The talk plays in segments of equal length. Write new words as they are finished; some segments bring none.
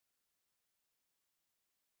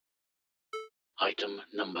Item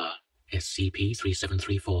Number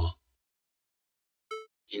SCP-3734.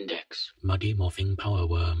 Index Muddy Morphing Power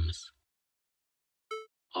Worms.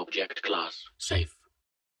 Object Class Safe.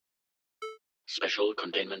 Special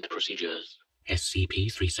Containment Procedures.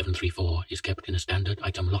 SCP-3734 is kept in a standard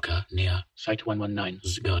item locker near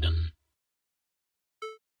Site-119's garden.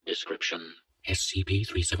 Description: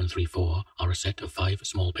 SCP-3734 are a set of 5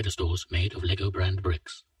 small pedestals made of LEGO brand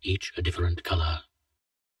bricks, each a different color.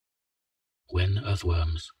 When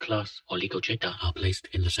earthworms, class Oligochaeta, are placed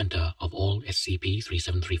in the center of all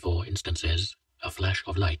SCP-3734 instances, a flash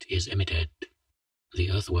of light is emitted.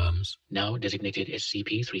 The earthworms, now designated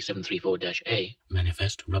SCP-3734-A,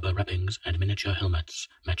 manifest rubber wrappings and miniature helmets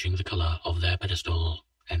matching the color of their pedestal,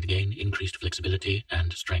 and gain increased flexibility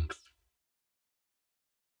and strength.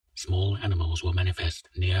 Small animals will manifest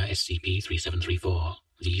near SCP-3734.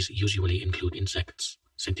 These usually include insects,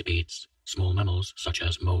 centipedes, small mammals such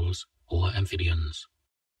as moles, or amphibians.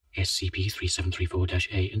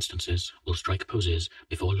 SCP-3734-A instances will strike poses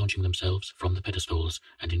before launching themselves from the pedestals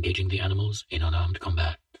and engaging the animals in unarmed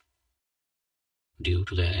combat. Due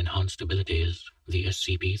to their enhanced abilities, the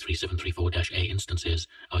SCP-3734-A instances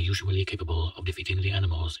are usually capable of defeating the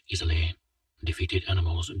animals easily. Defeated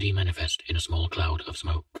animals demanifest in a small cloud of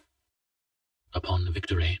smoke. Upon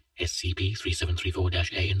victory,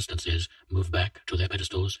 SCP-3734-A instances move back to their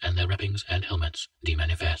pedestals and their wrappings and helmets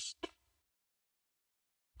demanifest.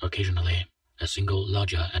 Occasionally, a single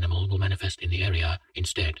larger animal will manifest in the area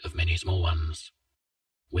instead of many small ones.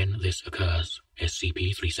 When this occurs,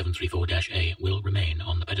 SCP-3734-A will remain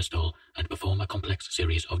on the pedestal and perform a complex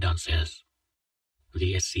series of dances.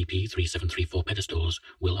 The SCP-3734 pedestals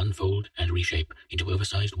will unfold and reshape into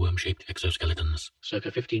oversized worm-shaped exoskeletons, circa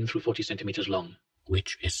 15 through 40 centimeters long,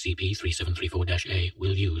 which SCP-3734-A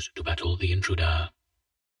will use to battle the intruder.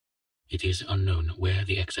 It is unknown where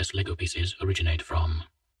the excess LEGO pieces originate from.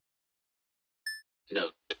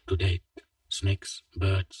 Note: To date, snakes,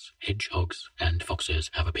 birds, hedgehogs, and foxes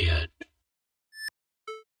have appeared.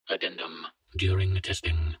 Addendum: During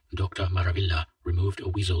testing, Dr. Maravilla removed a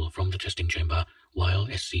weasel from the testing chamber while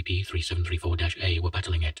SCP-3734-A were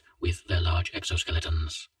battling it with their large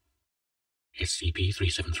exoskeletons.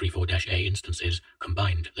 SCP-3734-A instances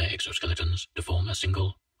combined their exoskeletons to form a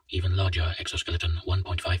single, even larger exoskeleton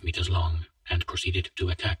 1.5 meters long, and proceeded to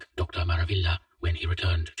attack Dr. Maravilla when he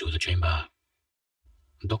returned to the chamber.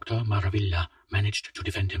 Dr. Maravilla managed to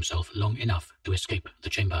defend himself long enough to escape the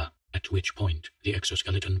chamber, at which point the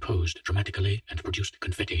exoskeleton posed dramatically and produced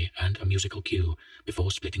confetti and a musical cue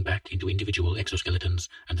before splitting back into individual exoskeletons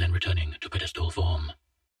and then returning to pedestal form.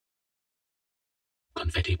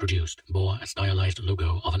 Confetti produced bore a stylized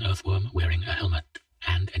logo of an earthworm wearing a helmet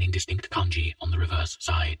and an indistinct kanji on the reverse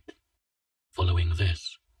side. Following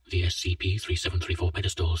this, the SCP-3734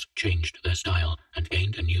 pedestals changed their style and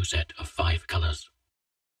gained a new set of 5 colors.